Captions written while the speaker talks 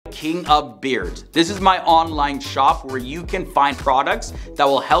king of beards. This is my online shop where you can find products that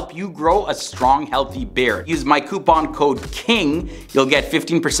will help you grow a strong, healthy beard. Use my coupon code KING, you'll get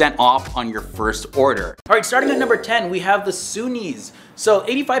 15% off on your first order. All right, starting at number 10, we have the Sunnis. So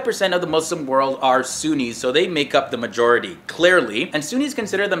 85% of the Muslim world are Sunnis, so they make up the majority, clearly. And Sunnis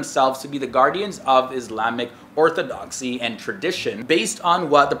consider themselves to be the guardians of Islamic orthodoxy and tradition based on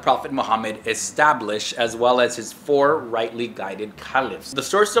what the Prophet Muhammad established, as well as his 4 rightly guided caliphs. The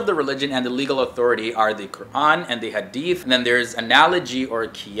sources of the religion and the legal authority are the Quran and the Hadith, and then there's analogy or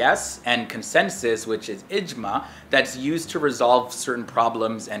qiyas and consensus, which is ijma, that's used to resolve certain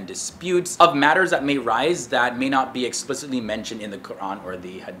problems and disputes of matters that may rise that may not be explicitly mentioned in the Quran or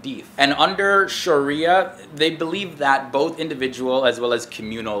the Hadith. And under Sharia, they believe that both individual as well as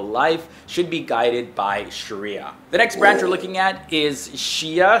communal life should be guided by Sharia. The next branch we're looking at is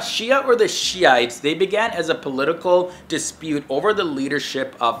Shia. Shia, or the Shiites, they began as a political dispute over the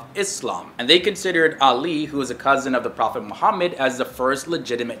leadership of Islam. And they considered Ali, who was a cousin of the Prophet Muhammad, as the first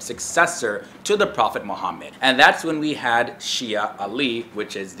legitimate successor to the Prophet Muhammad. And that's when we had Shia Ali,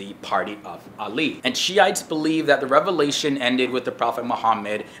 which is the party of Ali. And Shiites believe that the revelation ended with the Prophet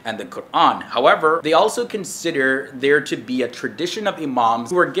Muhammad and the Quran. However, they also consider there to be a tradition of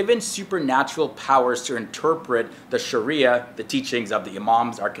imams who were given supernatural powers to interpret the Sharia. The teachings of the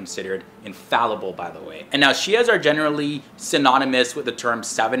imams are considered infallible, by the way. And now Shias are generally synonymous with the term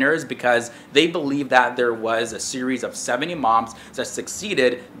seveners because they believe that there was a series of 7 imams that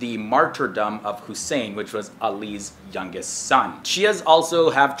succeeded the martyrdom of Hussein, which was Ali's youngest son. Shias also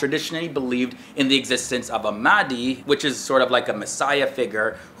have traditionally believed in the existence of a Mahdi, which is sort of like a messiah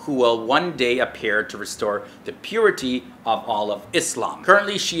figure who will one day appear to restore the purity of all of Islam.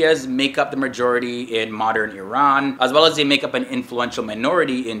 Currently, Shias make up the majority in modern Iran, as well as they make up an influential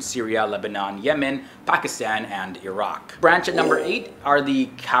minority in Syria, Lebanon, Yemen, Pakistan, and Iraq. Branch at number 8 are the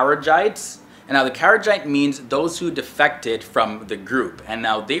Kharijites. And now the Kharijite means those who defected from the group. And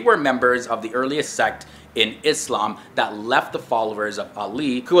now they were members of the earliest sect in Islam that left the followers of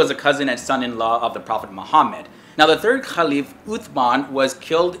Ali, who was a cousin and son-in-law of the Prophet Muhammad. Now, the 3rd Caliph, Uthman, was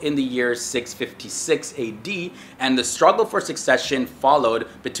killed in the year 656 AD, and the struggle for succession followed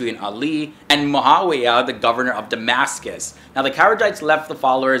between Ali and Muawiyah, the governor of Damascus. Now, the Kharijites left the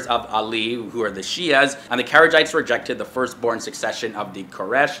followers of Ali, who are the Shias, and the Kharijites rejected the firstborn succession of the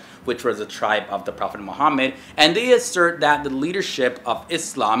Quraysh, which was a tribe of the Prophet Muhammad, and they assert that the leadership of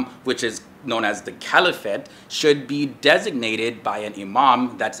Islam, which is known as the Caliphate, should be designated by an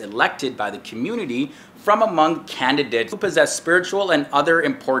imam that's elected by the community from among candidates who possess spiritual and other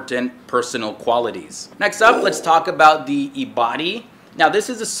important personal qualities. Next up, let's talk about the Ibadi. Now, this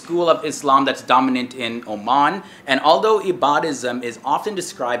is a school of Islam that's dominant in Oman, and although Ibadism is often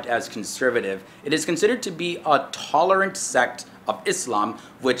described as conservative, it is considered to be a tolerant sect of Islam,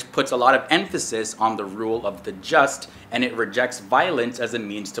 which puts a lot of emphasis on the rule of the just, and it rejects violence as a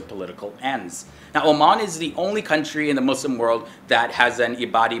means to political ends. Now, Oman is the only country in the Muslim world that has an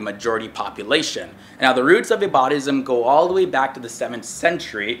Ibadi majority population. Now, the roots of Ibadism go all the way back to the 7th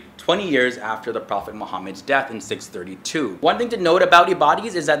century, 20 years after the Prophet Muhammad's death in 632. One thing to note about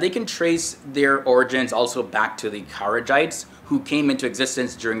Ibadis is that they can trace their origins also back to the Kharijites, who came into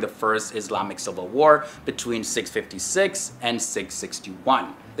existence during the First Islamic Civil War between 656 and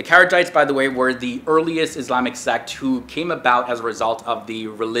 661. The Kharijites, by the way, were the earliest Islamic sect who came about as a result of the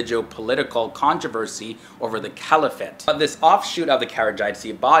religio-political controversy over the Caliphate. But this offshoot of the Kharijites,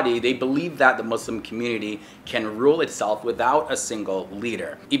 the Ibadi, they believe that the Muslim community can rule itself without a single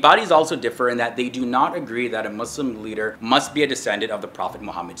leader. Ibadis also differ in that they do not agree that a Muslim leader must be a descendant of the Prophet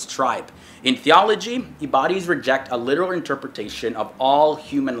Muhammad's tribe. In theology, Ibadis reject a literal interpretation of all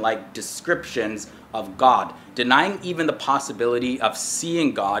human-like descriptions of God, denying even the possibility of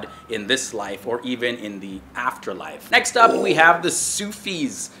seeing God in this life or even in the afterlife. Next up, we have the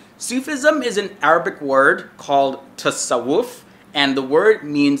Sufis. Sufism is an Arabic word called tasawwuf, and the word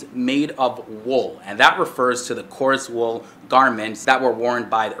means made of wool, and that refers to the coarse wool garments that were worn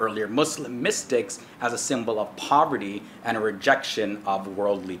by the earlier Muslim mystics as a symbol of poverty and a rejection of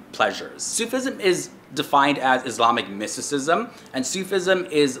worldly pleasures. Sufism is defined as Islamic mysticism, and Sufism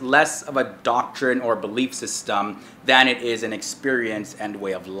is less of a doctrine or belief system than it is an experience and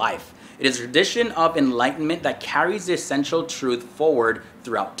way of life. It is a tradition of enlightenment that carries the essential truth forward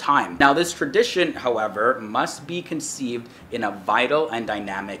throughout time. Now, this tradition, however, must be conceived in a vital and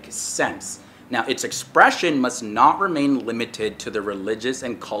dynamic sense. Now, its expression must not remain limited to the religious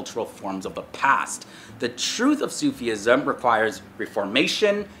and cultural forms of the past. The truth of Sufism requires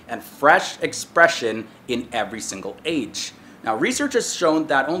reformation and fresh expression in every single age. Now, research has shown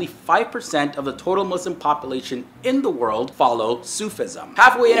that only 5% of the total Muslim population in the world follow Sufism.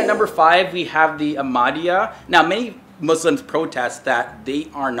 Halfway in at number 5, we have the Ahmadiyya. Now, many Muslims protest that they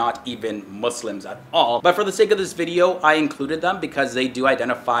are not even Muslims at all. But for the sake of this video, I included them because they do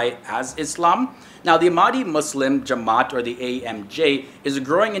identify as Islam. Now, the Ahmadi Muslim Jamaat, or the AMJ, is a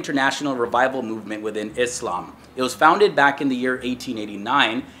growing international revival movement within Islam. It was founded back in the year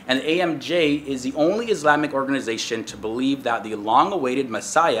 1889, and the AMJ is the only Islamic organization to believe that the long-awaited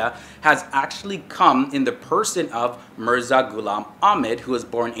Messiah has actually come in the person of Mirza Ghulam Ahmad, who was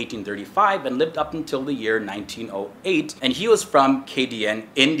born in 1835 and lived up until the year 1908, and he was from Kadian,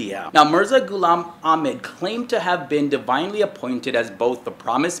 India. Now, Mirza Ghulam Ahmad claimed to have been divinely appointed as both the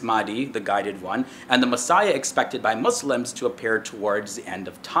promised Mahdi, the guided one, and the Messiah expected by Muslims to appear towards the end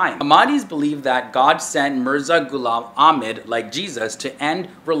of time. Ahmadis believe that God sent Mirza Ghulam Ahmad, like Jesus, to end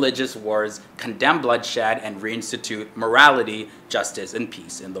religious wars, condemn bloodshed, and reinstitute morality, justice, and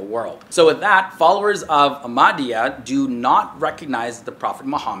peace in the world. So with that, followers of Ahmadiyya do not recognize the Prophet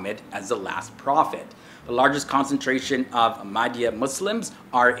Muhammad as the last prophet. The largest concentration of Ahmadiyya Muslims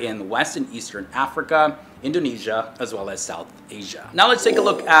are in West and Eastern Africa, Indonesia, as well as South Asia. Now let's take a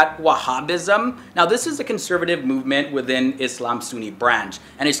look at Wahhabism. Now this is a conservative movement within Islam's Sunni branch,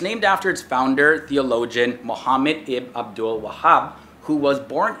 and it's named after its founder, theologian Muhammad ibn Abdul Wahhab, who was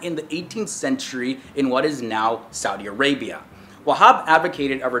born in the 18th century in what is now Saudi Arabia. Wahhab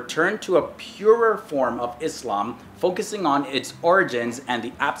advocated a return to a purer form of Islam, focusing on its origins and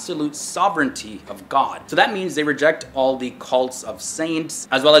the absolute sovereignty of God. So that means they reject all the cults of saints,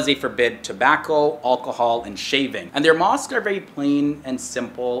 as well as they forbid tobacco, alcohol, and shaving. And their mosques are very plain and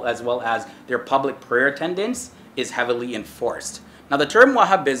simple, as well as their public prayer attendance is heavily enforced. Now, the term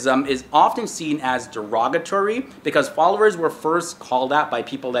Wahhabism is often seen as derogatory because followers were first called out by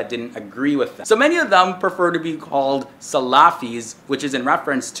people that didn't agree with them. So many of them prefer to be called Salafis, which is in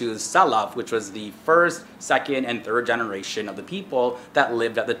reference to Salaf, which was the first, second, and third generation of the people that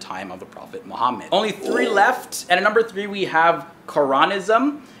lived at the time of the Prophet Muhammad. Only 3 left, and at number 3 we have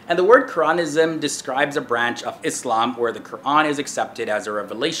Quranism. And the word Quranism describes a branch of Islam where the Quran is accepted as a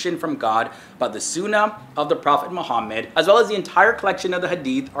revelation from God, but the Sunnah of the Prophet Muhammad, as well as the entire collection of the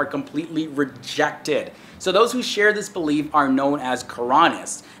Hadith, are completely rejected. So those who share this belief are known as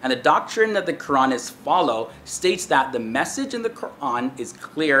Quranists. And the doctrine that the Quranists follow states that the message in the Quran is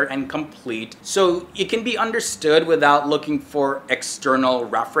clear and complete, so it can be understood without looking for external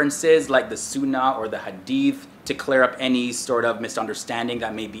references like the Sunnah or the Hadith to clear up any sort of misunderstanding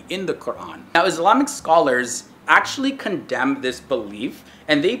that may be in the Quran. Now, Islamic scholars actually condemn this belief,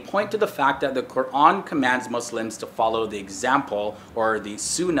 and they point to the fact that the Quran commands Muslims to follow the example or the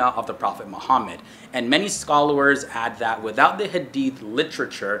Sunnah of the Prophet Muhammad. And many scholars add that without the Hadith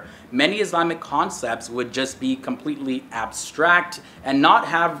literature, many Islamic concepts would just be completely abstract and not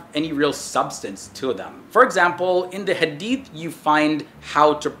have any real substance to them. For example, in the Hadith, you find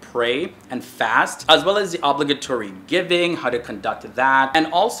how to pray and fast, as well as the obligatory giving, how to conduct that, and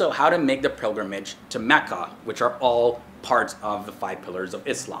also how to make the pilgrimage to Mecca, which are all parts of the 5 pillars of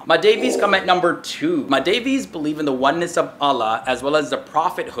Islam. Mahdavis come at number 2. Mahdavis believe in the oneness of Allah as well as the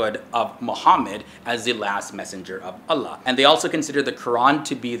prophethood of Muhammad as the last messenger of Allah. And they also consider the Quran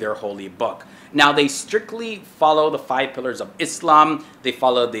to be their holy book. Now, they strictly follow the 5 pillars of Islam, they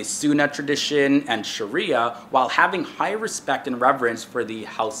follow the Sunnah tradition and Sharia, while having high respect and reverence for the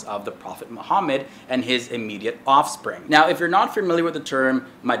house of the Prophet Muhammad and his immediate offspring. Now, if you're not familiar with the term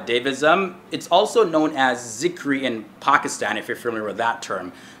Mahdavism, it's also known as Zikri in Pakistan, if you're familiar with that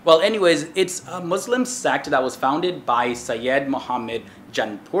term. Well, anyways, it's a Muslim sect that was founded by Sayyid Muhammad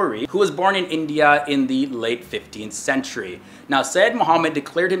Janpuri, who was born in India in the late 15th century. Now, Sayyid Muhammad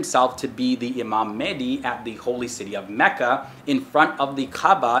declared himself to be the Imam Mahdi at the holy city of Mecca in front of the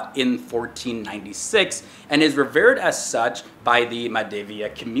Kaaba in 1496, and is revered as such by the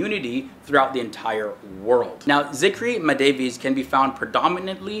Mahdaviya community throughout the entire world. Now, Zikri Mahdavis can be found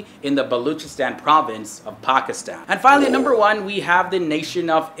predominantly in the Balochistan province of Pakistan. And finally, at number 1, we have the Nation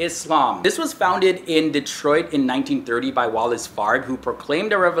of Islam. This was founded in Detroit in 1930 by Wallace Fard, who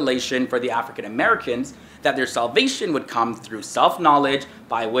proclaimed a revelation for the African Americans that their salvation would come through self-knowledge,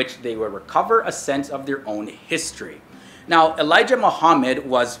 by which they would recover a sense of their own history. Now, Elijah Muhammad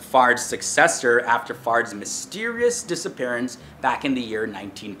was Fard's successor after Fard's mysterious disappearance back in the year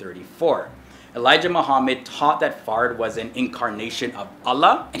 1934. Elijah Muhammad taught that Fard was an incarnation of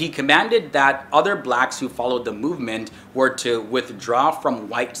Allah, and he commanded that other blacks who followed the movement were to withdraw from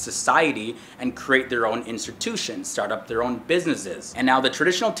white society and create their own institutions, start up their own businesses. And now the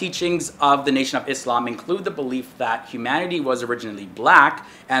traditional teachings of the Nation of Islam include the belief that humanity was originally black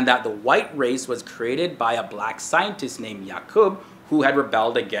and that the white race was created by a black scientist named Yaqub, who had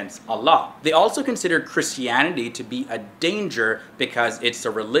rebelled against Allah. They also consider Christianity to be a danger because it's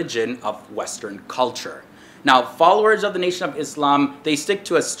a religion of Western culture. Now, followers of the Nation of Islam, they stick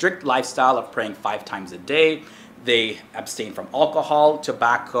to a strict lifestyle of praying 5 times a day. They abstain from alcohol,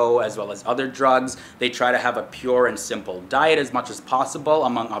 tobacco, as well as other drugs. They try to have a pure and simple diet as much as possible,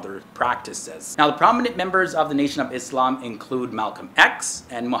 among other practices. Now, the prominent members of the Nation of Islam include Malcolm X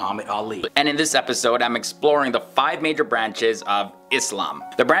and Muhammad Ali. And in this episode, I'm exploring the 5 major branches of Islam.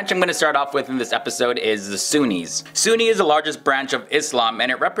 The branch I'm going to start off with in this episode is the Sunnis. Sunni is the largest branch of Islam,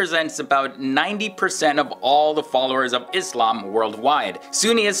 and it represents about 90% of all the followers of Islam worldwide.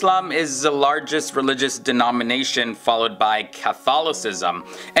 Sunni Islam is the largest religious denomination, followed by Catholicism.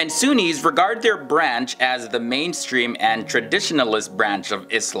 And Sunnis regard their branch as the mainstream and traditionalist branch of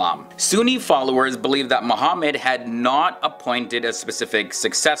Islam. Sunni followers believe that Muhammad had not appointed a specific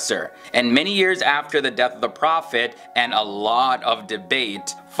successor, and many years after the death of the Prophet and a lot of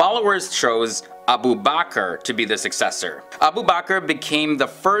debate, followers chose Abu Bakr to be the successor. Abu Bakr became the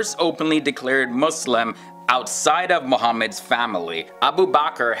first openly declared Muslim outside of Muhammad's family. Abu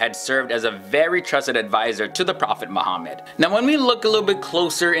Bakr had served as a very trusted advisor to the Prophet Muhammad. Now, when we look a little bit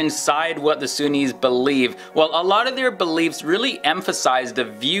closer inside what the Sunnis believe, well, a lot of their beliefs really emphasize the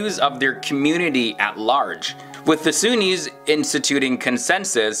views of their community at large. With the Sunnis instituting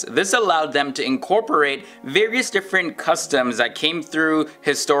consensus, this allowed them to incorporate various different customs that came through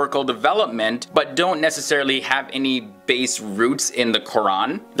historical development but don't necessarily have any base roots in the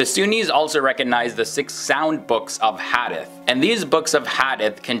Quran. The Sunnis also recognize the 6 sound books of Hadith, and these books of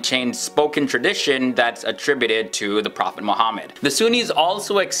Hadith contain spoken tradition that's attributed to the Prophet Muhammad. The Sunnis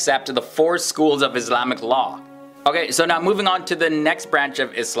also accept the 4 schools of Islamic law. Okay, so now moving on to the next branch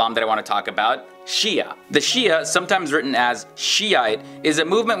of Islam that I want to talk about, Shia. The Shia, sometimes written as Shiite, is a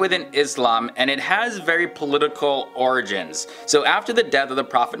movement within Islam, and it has very political origins. So after the death of the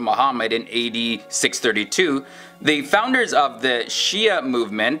Prophet Muhammad in AD 632, the founders of the Shia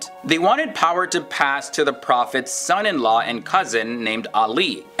movement, they wanted power to pass to the Prophet's son-in-law and cousin named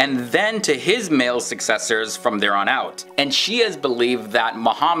Ali, and then to his male successors from there on out. And Shias believe that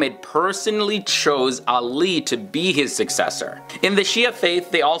Muhammad personally chose Ali to be his successor. In the Shia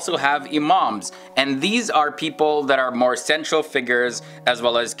faith, they also have imams, and these are people that are more central figures as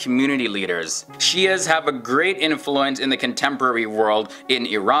well as community leaders. Shias have a great influence in the contemporary world in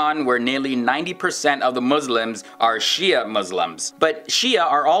Iran, where nearly 90% of the Muslims are Shia Muslims. But Shia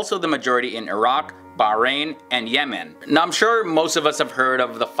are also the majority in Iraq, Bahrain, and Yemen. Now, I'm sure most of us have heard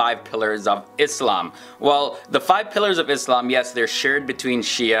of the 5 pillars of Islam. Well, the 5 pillars of Islam, yes, they're shared between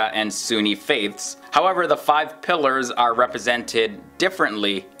Shia and Sunni faiths. However, the 5 pillars are represented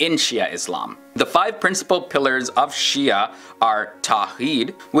differently in Shia Islam. The 5 principal pillars of Shia are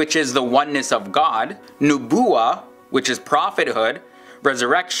Tawheed, which is the oneness of God, Nubuwah, which is prophethood,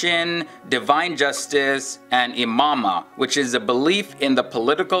 resurrection, divine justice, and imama, which is a belief in the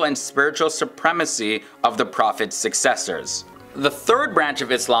political and spiritual supremacy of the Prophet's successors. The third branch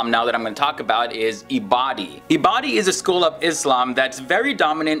of Islam now that I'm going to talk about is Ibadi. Ibadi is a school of Islam that's very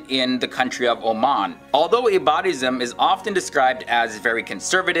dominant in the country of Oman. Although Ibadism is often described as very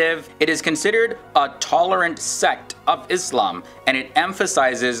conservative, it is considered a tolerant sect of Islam, and it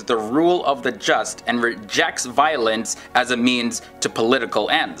emphasizes the rule of the just and rejects violence as a means to political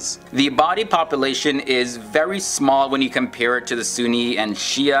ends. The Ibadi population is very small when you compare it to the Sunni and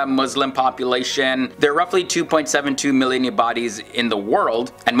Shia Muslim population. There are roughly 2.72 million Ibadis in the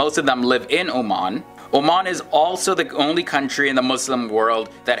world, and most of them live in Oman. Oman is also the only country in the Muslim world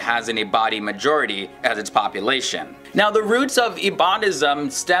that has an Ibadi majority as its population. Now, the roots of Ibadism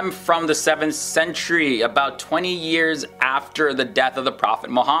stem from the 7th century, about 20 years after the death of the Prophet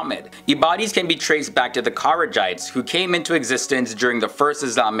Muhammad. Ibadis can be traced back to the Kharijites, who came into existence during the First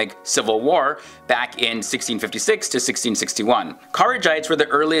Islamic Civil War back in 1656 to 1661. Kharijites were the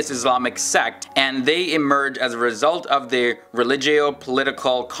earliest Islamic sect, and they emerged as a result of the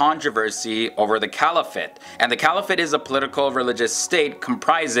religio-political controversy over the Caliphate. And the Caliphate is a political religious state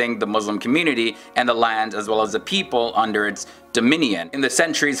comprising the Muslim community and the lands as well as the people under its dominion in the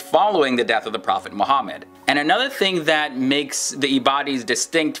centuries following the death of the Prophet Muhammad. And another thing that makes the Ibadis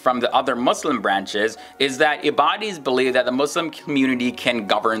distinct from the other Muslim branches is that Ibadis believe that the Muslim community can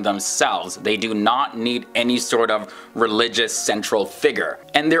govern themselves. They do not need any sort of religious central figure.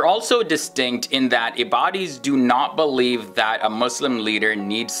 And they're also distinct in that Ibadis do not believe that a Muslim leader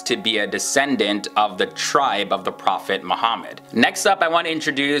needs to be a descendant of the tribe of the Prophet Muhammad. Next up, I want to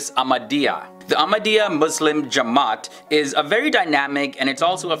introduce Ahmadiyya. The Ahmadiyya Muslim Jamaat is a very dynamic and it's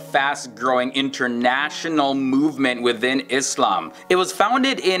also a fast-growing international movement within Islam. It was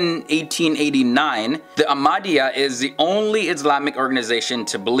founded in 1889. The Ahmadiyya is the only Islamic organization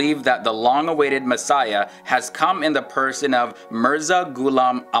to believe that the long-awaited Messiah has come in the person of Mirza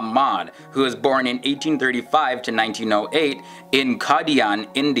Ghulam Ahmad, who was born in 1835 to 1908 in Qadian,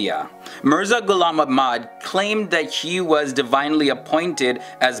 India. Mirza Ghulam Ahmad claimed that he was divinely appointed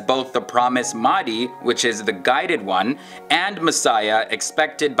as both the promised Mahdi, which is the guided one, and Messiah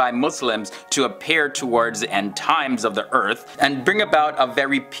expected by Muslims to appear towards the end times of the earth and bring about a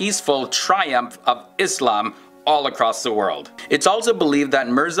very peaceful triumph of Islam all across the world. It's also believed that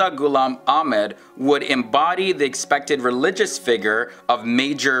Mirza Ghulam Ahmad would embody the expected religious figure of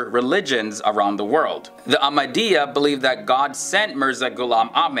major religions around the world. The Ahmadiyya believe that God sent Mirza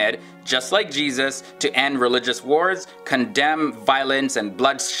Ghulam Ahmad, just like Jesus, to end religious wars, condemn violence and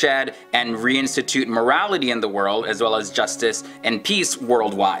bloodshed, and reinstitute morality in the world, as well as justice and peace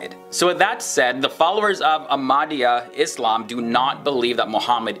worldwide. So with that said, the followers of Ahmadiyya Islam do not believe that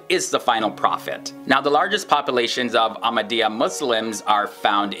Muhammad is the final prophet. Now, the largest populations of Ahmadiyya Muslims are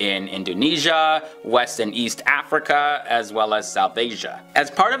found in Indonesia, West and East Africa, as well as South Asia.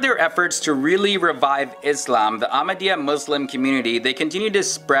 As part of their efforts to really revive Islam, the Ahmadiyya Muslim community, they continue to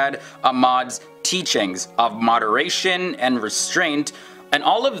spread Ahmad's teachings of moderation and restraint, and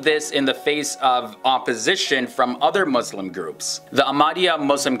all of this in the face of opposition from other Muslim groups. The Ahmadiyya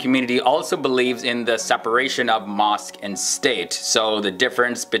Muslim community also believes in the separation of mosque and state, so the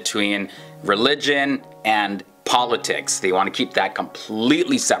difference between religion and politics. They want to keep that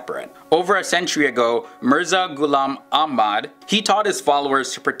completely separate. Over a century ago, Mirza Ghulam Ahmad, he taught his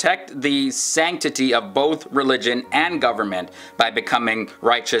followers to protect the sanctity of both religion and government by becoming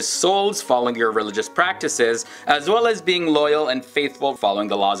righteous souls following your religious practices, as well as being loyal and faithful following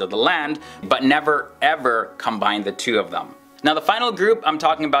the laws of the land, but never ever combine the two of them. Now, the final group I'm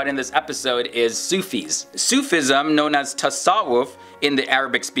talking about in this episode is Sufis. Sufism, known as Tasawwuf in the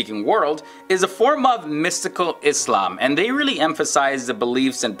Arabic-speaking world, is a form of mystical Islam, and they really emphasize the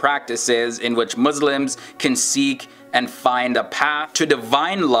beliefs and practices in which Muslims can seek and find a path to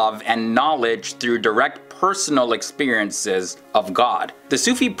divine love and knowledge through direct personal experiences of God. The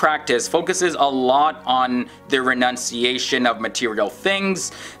Sufi practice focuses a lot on the renunciation of material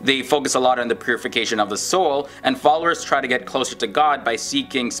things. They focus a lot on the purification of the soul, and followers try to get closer to God by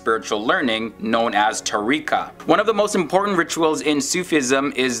seeking spiritual learning known as tariqah. One of the most important rituals in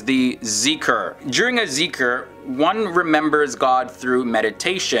Sufism is the zikr. During a zikr, one remembers God through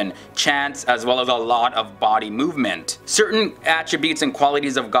meditation, chants, as well as a lot of body movement. Certain attributes and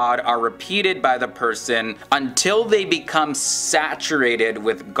qualities of God are repeated by the person until they become saturated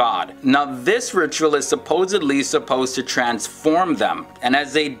with God. Now, this ritual is supposedly supposed to transform them, and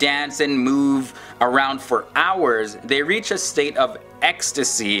as they dance and move around for hours, they reach a state of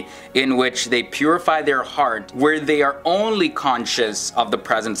ecstasy in which they purify their heart, where they are only conscious of the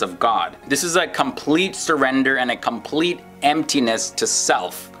presence of God. This is a complete surrender and a complete emptiness to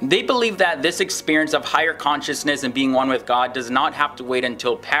self. They believe that this experience of higher consciousness and being one with God does not have to wait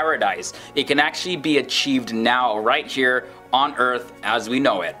until paradise. It can actually be achieved now, right here on earth as we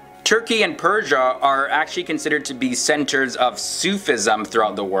know it. Turkey and Persia are actually considered to be centers of Sufism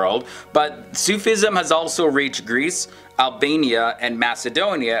throughout the world, but Sufism has also reached Greece, Albania, and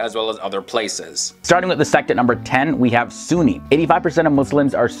Macedonia, as well as other places. Starting with the sect at number 10, we have Sunni. 85% of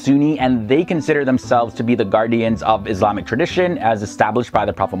Muslims are Sunni, and they consider themselves to be the guardians of Islamic tradition as established by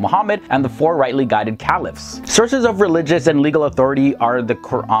the Prophet Muhammad and the 4 rightly guided caliphs. Sources of religious and legal authority are the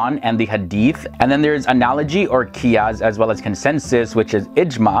Quran and the Hadith, and then there's analogy or qiyas, as well as consensus, which is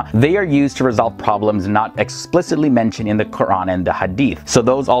ijma. They are used to resolve problems not explicitly mentioned in the Quran and the Hadith, so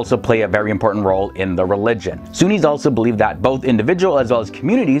those also play a very important role in the religion. Sunnis also believe that both individual as well as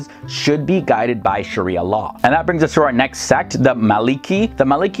communities should be guided by Sharia law. And that brings us to our next sect, the Maliki. The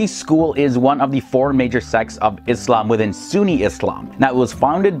Maliki school is one of the 4 major sects of Islam within Sunni Islam. Now, it was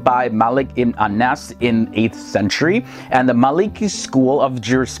founded by Malik ibn Anas in 8th century, and the Maliki school of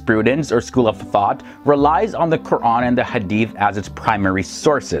jurisprudence or school of thought relies on the Quran and the Hadith as its primary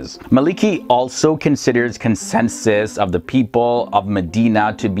sources. Maliki also considers consensus of the people of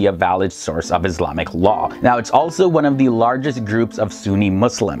Medina to be a valid source of Islamic law. Now, it's also one of of the largest groups of Sunni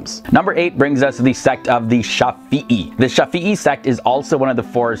Muslims. Number 8 brings us the sect of the Shafi'i. The Shafi'i sect is also one of the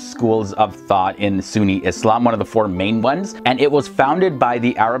 4 schools of thought in Sunni Islam, one of the 4 main ones, and it was founded by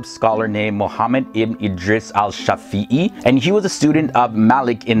the Arab scholar named Muhammad ibn Idris al-Shafi'i, and he was a student of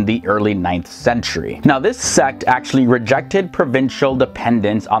Malik in the early 9th century. Now, this sect actually rejected provincial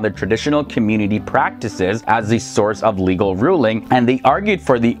dependence on the traditional community practices as the source of legal ruling, and they argued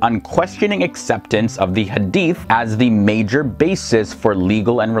for the unquestioning acceptance of the hadith as the major basis for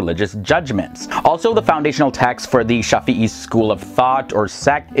legal and religious judgments. Also, the foundational text for the Shafi'i school of thought or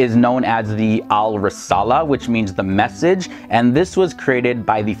sect is known as the Al-Risala, which means the message, and this was created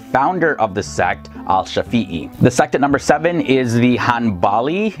by the founder of the sect, Al-Shafi'i. The sect at number 7 is the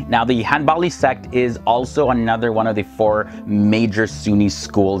Hanbali. Now, the Hanbali sect is also another one of the 4 major Sunni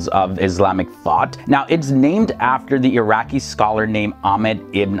schools of Islamic thought. Now, it's named after the Iraqi scholar named Ahmed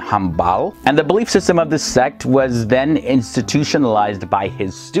ibn Hanbal, and the belief system of this sect was then institutionalized by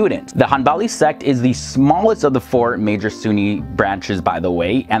his students. The Hanbali sect is the smallest of the 4 major Sunni branches, by the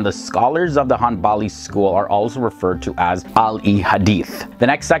way, and the scholars of the Hanbali school are also referred to as Al-Hadith. The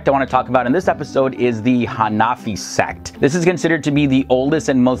next sect I want to talk about in this episode is the Hanafi sect. This is considered to be the oldest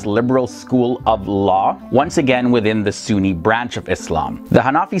and most liberal school of law, once again within the Sunni branch of Islam. The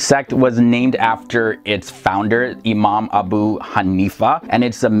Hanafi sect was named after its founder, Imam Abu Hanifa, and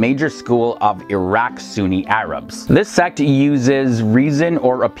it's a major school of Iraq Sunni Arabs. This sect uses reason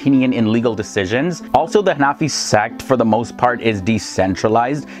or opinion in legal decisions. Also, the Hanafi sect, for the most part, is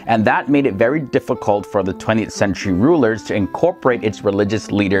decentralized, and that made it very difficult for the 20th century rulers to incorporate its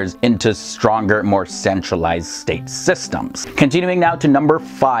religious leaders into stronger, more centralized state systems. Continuing now to number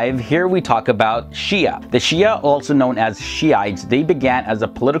 5, here we talk about Shia. The Shia, also known as Shiites, they began as a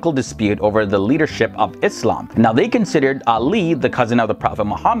political dispute over the leadership of Islam. Now, they considered Ali, the cousin of the Prophet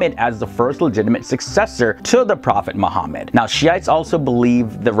Muhammad, as the first legitimate successor to the Prophet Muhammad. Now, Shiites also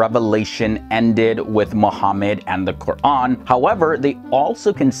believe the revelation ended with Muhammad and the Quran. However, they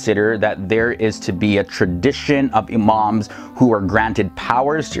also consider that there is to be a tradition of imams who are granted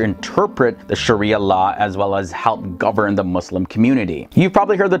powers to interpret the Sharia law as well as help govern the Muslim community. You've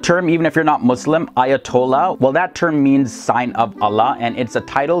probably heard the term, even if you're not Muslim, Ayatollah. Well, that term means sign of Allah, and it's a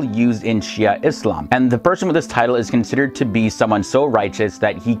title used in Shia Islam. And the person with this title is considered to be someone so righteous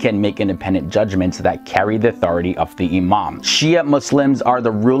that he can make independent judgments that carry the authority of the Imam. Shia Muslims are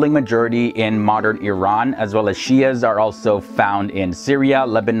the ruling majority in modern Iran, as well as Shias are also found in Syria,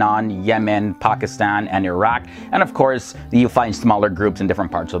 Lebanon, Yemen, Pakistan, and Iraq. And of course, you find smaller groups in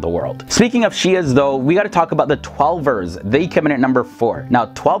different parts of the world. Speaking of Shias though, we got to talk about the Twelvers. They come in at number 4. Now,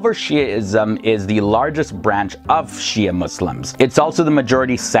 Twelver Shiaism is the largest branch of Shia Muslims. It's also the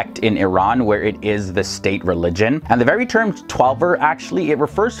majority sect in Iran, where it is the state religion. And the very term Twelver, actually, it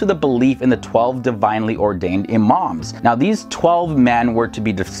refers to the belief in the 12 divinely ordained imams. Now, these 12 men were to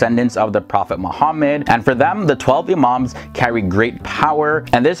be descendants of the Prophet Muhammad, and for them, the 12 imams carry great power,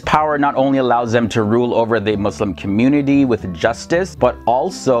 and this power not only allows them to rule over the Muslim community with justice, but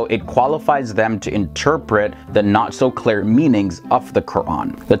also it qualifies them to interpret the not so clear meanings of the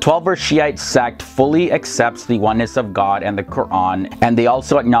Quran. The Twelver Shiite sect fully accepts the oneness of God and the Quran, and they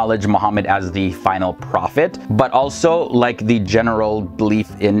also acknowledge Muhammad as the final prophet, but also, like the general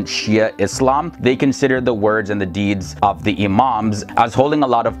belief in Shia Islam, they consider the words and the deeds of the imams as holding a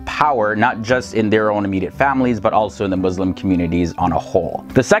lot of power, not just in their own immediate families, but also in the Muslim communities on a whole.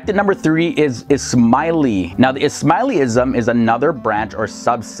 The sect at number 3 is Ismaili. Now, the Ismailism is another branch or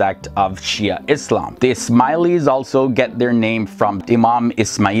subsect of Shia Islam. The Ismailis also get their name from Imam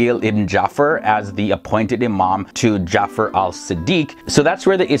Ismail ibn Jafar as the appointed imam to Jafar al-Siddiq. So that's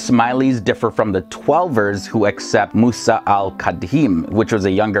where the Ismailis differ from the Twelvers, who accept Musa al-Kadhim, which was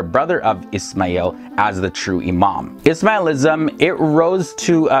a younger brother of Ismail, as the true imam. Ismailism, it rose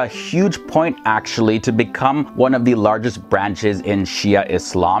to a huge point actually to become one of the largest branches in Shia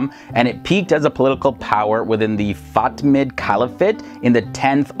Islam, and it peaked as a political power within the Fatimid Caliphate in the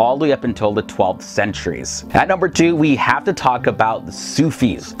 10th all the way up until the 12th centuries. At number 2, we have to talk about the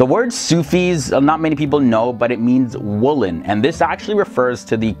Sufis. The word Sufis, not many people know, but it means woolen, and this actually refers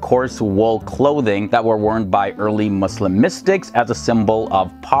to the coarse wool clothing that were worn by early Muslim mystics as a symbol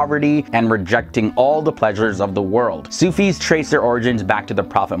of poverty and rejecting all the pleasures of the world. Sufis trace their origins back to the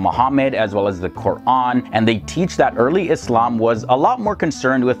Prophet Muhammad as well as the Quran, and they teach that early Islam was a lot more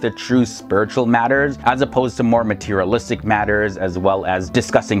concerned with the true spiritual matters as opposed to more materialistic matters, as well as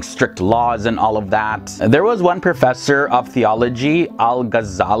discussing strict laws and all of that. There was one professor of theology,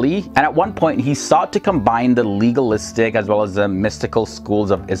 Al-Ghazali, and at one point he sought to combine the legalistic as well as the mystical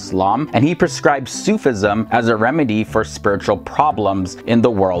schools of Islam, and he prescribed Sufism as a remedy for spiritual problems in the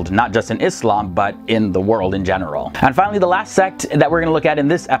world, not just in Islam, but in the the world in general. And finally, the last sect that we're going to look at in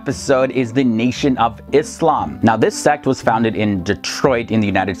this episode is the Nation of Islam. Now, this sect was founded in Detroit in the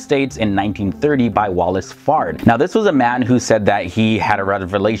United States in 1930 by Wallace Fard. Now, this was a man who said that he had a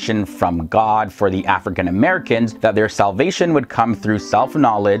revelation from God for the African Americans that their salvation would come through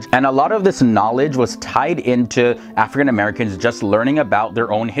self-knowledge, and a lot of this knowledge was tied into African Americans just learning about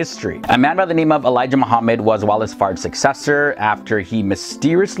their own history. A man by the name of Elijah Muhammad was Wallace Fard's successor after he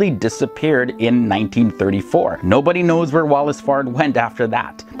mysteriously disappeared in 1934. Nobody knows where Wallace Fard went after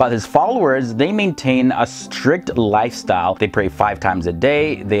that. But his followers, they maintain a strict lifestyle. They pray 5 times a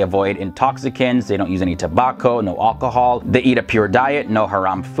day, they avoid intoxicants, they don't use any tobacco, no alcohol, they eat a pure diet, no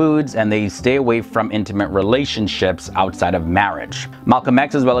haram foods, and they stay away from intimate relationships outside of marriage. Malcolm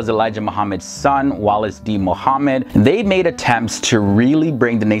X, as well as Elijah Muhammad's son, Wallace D. Muhammad, they made attempts to really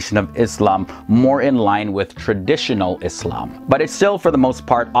bring the Nation of Islam more in line with traditional Islam. But it still, for the most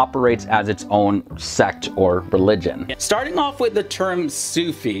part, operates as its own sect or religion. Starting off with the term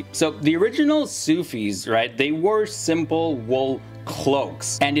Sufi. So the original Sufis, right, they wore simple wool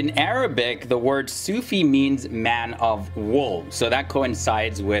cloaks, and in Arabic the word Sufi means man of wool, so that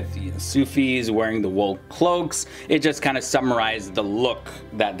coincides with Sufis wearing the wool cloaks. It just kind of summarized the look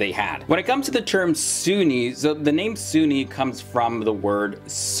that they had. When it comes to the term Sunni, so the name Sunni comes from the word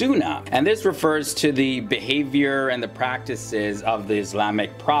Sunnah, and this refers to the behavior and the practices of the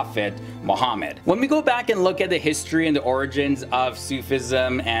Islamic prophet Muhammad. When we go back and look at the history and the origins of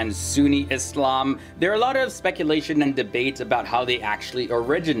Sufism and Sunni Islam, there are a lot of speculation and debates about how they actually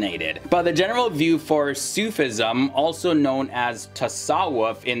originated. But the general view for Sufism, also known as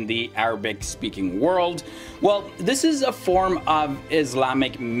Tasawwuf in the Arabic-speaking world, well, this is a form of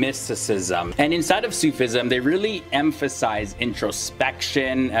Islamic mysticism. And inside of Sufism, they really emphasize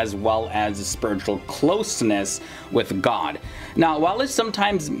introspection as well as spiritual closeness with God. Now, while it's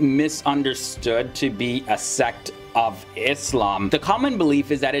sometimes misunderstood to be a sect of Islam, the common belief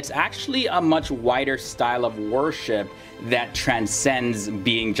is that it's actually a much wider style of worship that transcends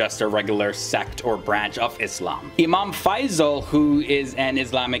being just a regular sect or branch of Islam. Imam Faisal, who is an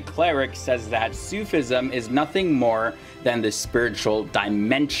Islamic cleric, says that Sufism is nothing more than the spiritual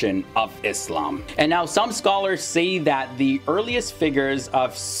dimension of Islam. And now some scholars say that the earliest figures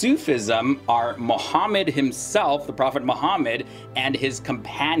of Sufism are Muhammad himself, the Prophet Muhammad, and his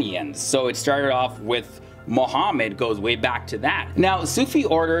companions. So it started off with Muhammad, goes way back to that. Now, Sufi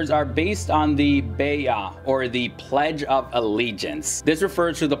orders are based on the bay'ah, or the Pledge of Allegiance. This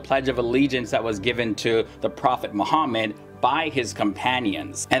refers to the Pledge of Allegiance that was given to the Prophet Muhammad by his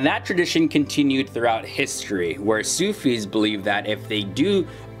companions. And that tradition continued throughout history, where Sufis believe that if they do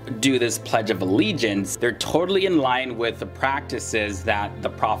this Pledge of Allegiance, they're totally in line with the practices that the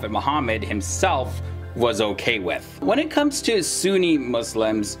Prophet Muhammad himself was okay with. When it comes to Sunni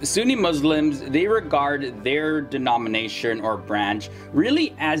Muslims, they regard their denomination or branch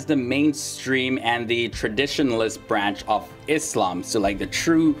really as the mainstream and the traditionalist branch of Islam, so like the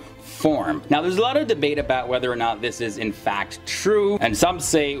true form. Now, there's a lot of debate about whether or not this is in fact true, and some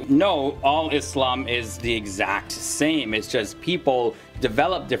say no, all Islam is the exact same. It's just people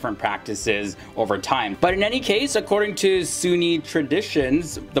develop different practices over time. But in any case, according to Sunni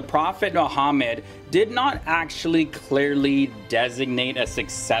traditions, the Prophet Muhammad did not actually clearly designate a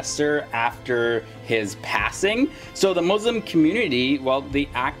successor after his passing. So the Muslim community, well, they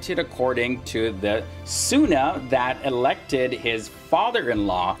acted according to the Sunnah that elected his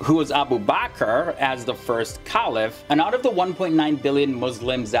father-in-law, who was Abu Bakr, as the first caliph. And out of the 1.9 billion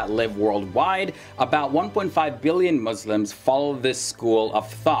Muslims that live worldwide, about 1.5 billion Muslims follow this school of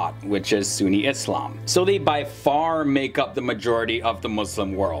thought, which is Sunni Islam. So they by far make up the majority of the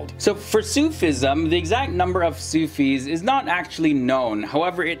Muslim world. So for Sufism, the exact number of Sufis is not actually known.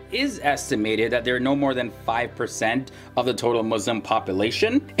 However, it is estimated that there are no more than 5% of the total Muslim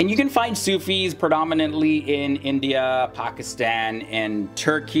population. And you can find Sufis predominantly in India, Pakistan, and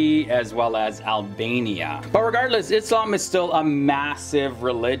Turkey, as well as Albania. But regardless, Islam is still a massive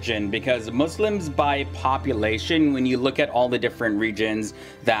religion, because Muslims by population, when you look at all the different regions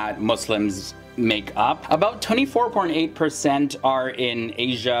that Muslims make up, about 24.8% are in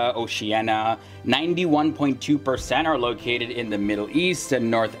Asia, Oceania, 91.2% are located in the Middle East and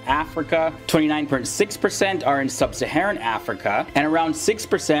North Africa, 29.6% are in Sub-Saharan Africa, and around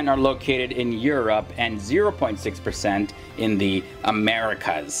 6% are located in Europe, and 0.6% in the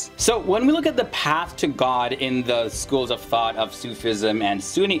Americas. So when we look at the path to God in the schools of thought of Sufism and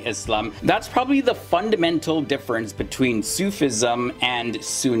Sunni Islam, that's probably the fundamental difference between Sufism and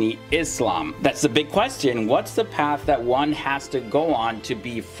Sunni Islam. That's the big question. What's the path that one has to go on to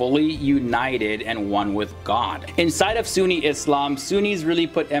be fully united and one with God? Inside of Sunni Islam, Sunnis really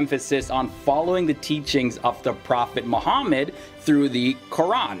put emphasis on following the teachings of the Prophet Muhammad through the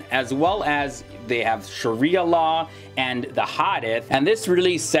Quran, as well as they have Sharia law and the Hadith, and this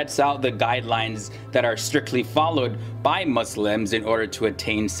really sets out the guidelines that are strictly followed by Muslims in order to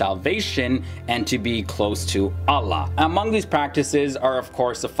attain salvation and to be close to Allah. Among these practices are of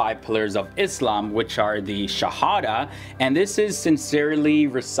course the 5 pillars of Islam, which are the Shahada, and this is sincerely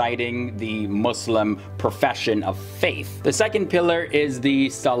reciting the Muslim profession of faith. The second pillar is the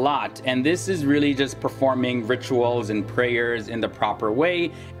Salat, and this is really just performing rituals and prayers in the proper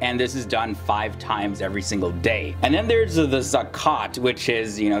way, and this is done 5 times every single day. And then there's the Zakat, which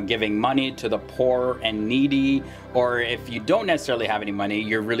is, giving money to the poor and needy, or if you don't necessarily have any money,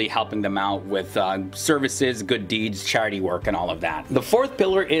 you're really helping them out with services, good deeds, charity work, and all of that. The fourth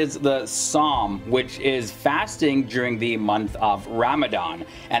pillar is the Psalm, which is fasting during the month of Ramadan.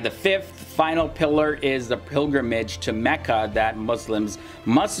 And the fifth final pillar is the pilgrimage to Mecca that Muslims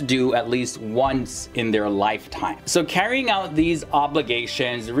must do at least once in their lifetime. So carrying out these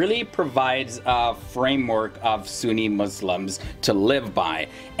obligations really provides a framework of Sunni Muslims to live by,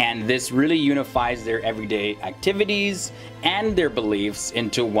 and this really unifies their everyday activities and their beliefs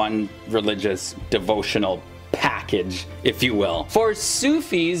into one religious devotional package, if you will. For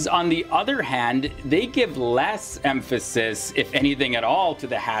Sufis, on the other hand, they give less emphasis, if anything at all, to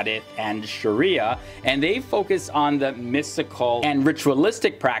the Hadith and Sharia, and they focus on the mystical and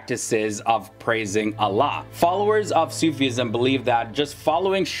ritualistic practices of praising Allah. Followers of Sufism believe that just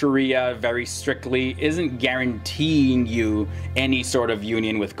following Sharia very strictly isn't guaranteeing you any sort of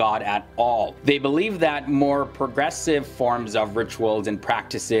union with God at all. They believe that more progressive forms of rituals and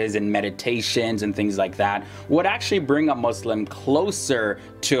practices and meditations and things like that would actually bring a Muslim closer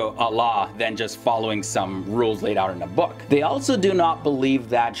to Allah than just following some rules laid out in a book. They also do not believe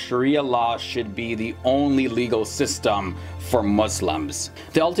that Sharia law should be the only legal system for Muslims.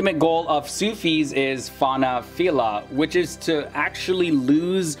 The ultimate goal of Sufis is fana fila, which is to actually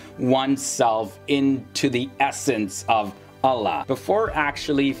lose oneself into the essence of Allah before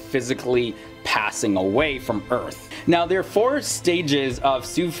actually physically passing away from earth. Now, there are 4 stages of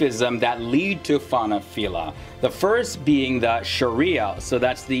Sufism that lead to fana fila. The first being the Sharia, so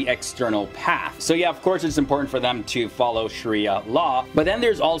that's the external path. So yeah, of course it's important for them to follow Sharia law, but then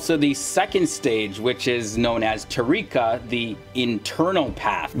there's also the second stage, which is known as Tariqa, the internal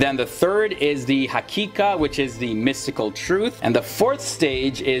path. Then the third is the Hakika, which is the mystical truth, and the fourth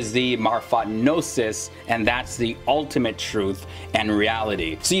stage is the Marfat Gnosis, and that's the ultimate truth and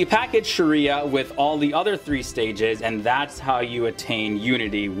reality. So you package Sharia with all the other 3 stages, and that's how you attain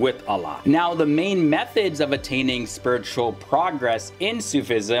unity with Allah. Now, the main methods of attaining spiritual progress in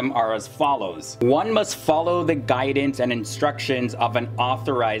Sufism are as follows. One must follow the guidance and instructions of an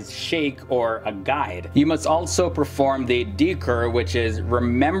authorized sheikh or a guide. You must also perform the dhikr, which is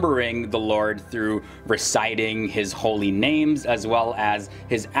remembering the Lord through reciting his holy names as well as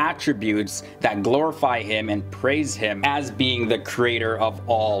his attributes that glorify him and praise him as being the creator of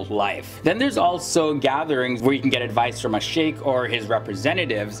all life. Then there's also gatherings where you can get advice from a sheikh or his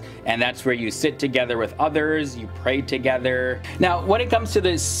representatives, and that's where you sit together with others, you pray together. Now, when it comes to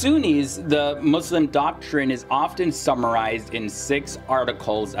the Sunnis, the Muslim doctrine is often summarized in 6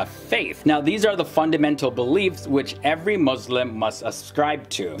 articles of faith. Now, these are the fundamental beliefs which every Muslim must ascribe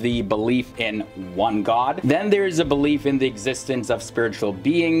to. The belief in one God. Then there is a belief in the existence of spiritual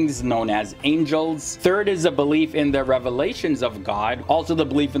beings known as angels. Third is a belief in the revelations of God. Also the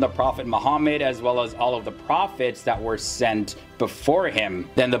belief in the Prophet Muhammad, as well as all of the prophets that were sent before him.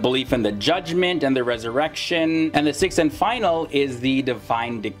 Then the belief in the judgment and the resurrection. And the 6th and final is the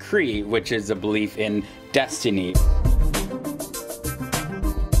divine decree, which is a belief in destiny.